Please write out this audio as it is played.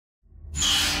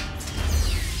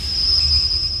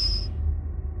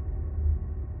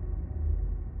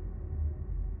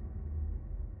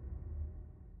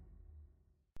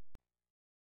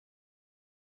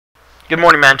Good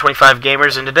morning, Madden 25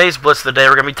 gamers. In today's Blitz of the day,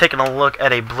 we're going to be taking a look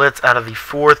at a blitz out of the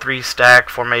 4-3 stack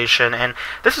formation, and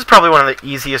this is probably one of the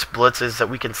easiest blitzes that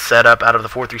we can set up out of the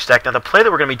 4-3 stack. Now, the play that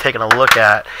we're going to be taking a look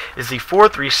at is the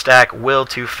 4-3 stack will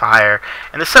to fire,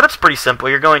 and the setup's pretty simple.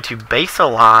 You're going to base a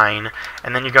line,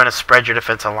 and then you're going to spread your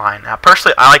defensive line. Now,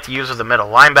 personally, I like to use as a middle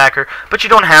linebacker, but you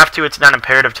don't have to. It's not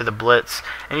imperative to the blitz,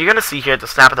 and you're going to see here at the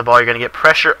snap of the ball, you're going to get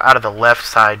pressure out of the left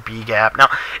side B gap. Now,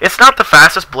 it's not the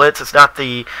fastest blitz. It's not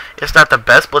the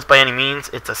best blitz by any means.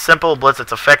 It's a simple blitz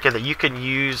that's effective that you can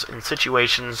use in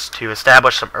situations to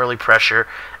establish some early pressure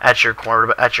at your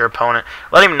opponent.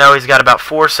 Let him know he's got about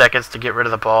 4 seconds to get rid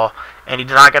of the ball, and he's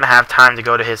not going to have time to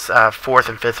go to his fourth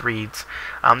and fifth reads.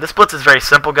 This blitz is very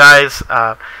simple, guys.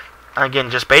 Again,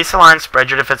 just base the line,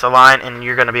 spread your defensive line, and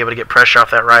you're going to be able to get pressure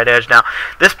off that right edge. Now,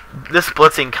 this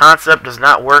blitzing concept does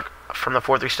not work from the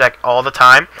 4-3 stack all the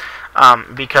time.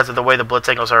 Because of the way the blitz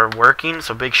angles are working,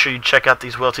 so make sure you check out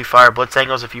these will to fire blitz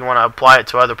angles if you want to apply it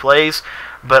to other plays.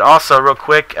 But also, real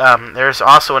quick, there's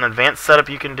also an advanced setup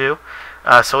you can do.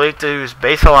 So what we have to do is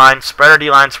base the line, spread our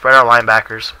D-line, spread our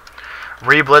linebackers,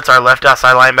 re-blitz our left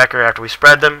outside linebacker after we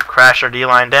spread them, crash our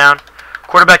D-line down,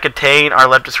 quarterback contain our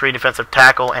left of screen defensive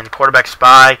tackle, and quarterback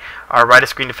spy our right of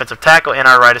screen defensive tackle and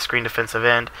our right of screen defensive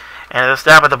end. And at the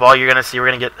snap of the ball, you're going to see we're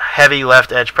going to get heavy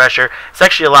left edge pressure. It's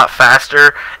actually a lot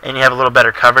faster, and you have a little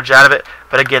better coverage out of it.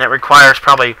 But again, it requires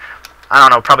probably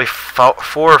 4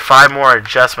 or 5 more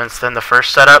adjustments than the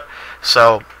first setup.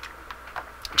 So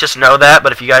just know that.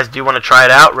 But if you guys do want to try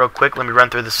it out real quick, let me run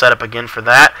through the setup again for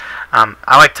that.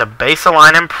 I like to base a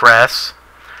line and press,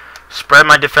 spread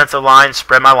my defensive line,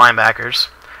 spread my linebackers,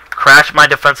 crash my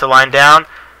defensive line down,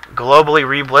 globally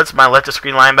re-blitz my left of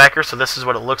screen linebacker. So this is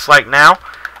what it looks like now.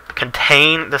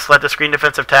 Contain this left of screen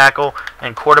defensive tackle,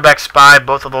 and quarterback spy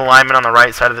both of the linemen on the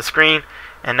right side of the screen.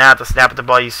 And now at the snap of the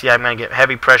ball, you see I'm going to get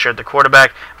heavy pressure at the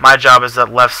quarterback. My job is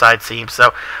that left side seam.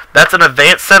 So that's an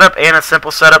advanced setup and a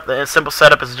simple setup. The simple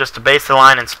setup is just to base the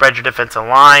line and spread your defensive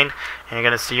line, and you're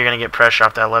going to see you're going to get pressure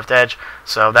off that left edge.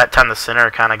 So that time the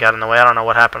center kind of got in the way. I don't know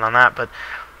what happened on that, but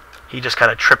he just kind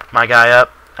of tripped my guy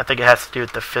up. I think it has to do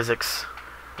with the physics.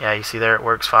 Yeah, you see there it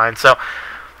works fine.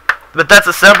 But that's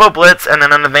a simple blitz and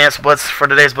then an advanced blitz for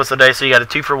today's Blitz of the Day. So you got a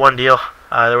 2-for-1 deal.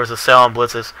 There was a sale on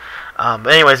blitzes.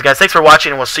 But anyways, guys, thanks for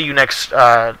watching, and we'll see you next.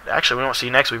 Actually, we won't see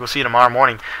you next week. We'll see you tomorrow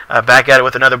morning. Back at it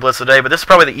with another Blitz of the Day. But this is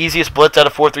probably the easiest blitz out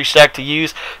of 4-3 stack to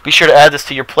use. Be sure to add this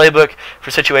to your playbook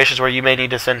for situations where you may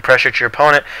need to send pressure to your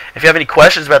opponent. If you have any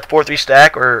questions about the 4-3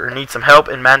 stack or need some help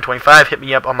in Madden 25, hit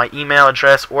me up on my email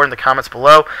address or in the comments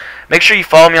below. Make sure you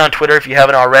follow me on Twitter if you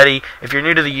haven't already. If you're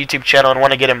new to the YouTube channel and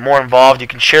want to get more involved, you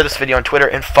can share this video on Twitter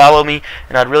and follow me,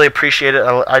 and I'd really appreciate it.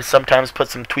 I sometimes put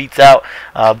some tweets out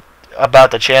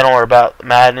about the channel or about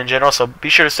Madden in general, so be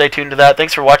sure to stay tuned to that.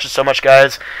 Thanks for watching so much,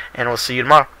 guys, and we'll see you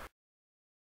tomorrow.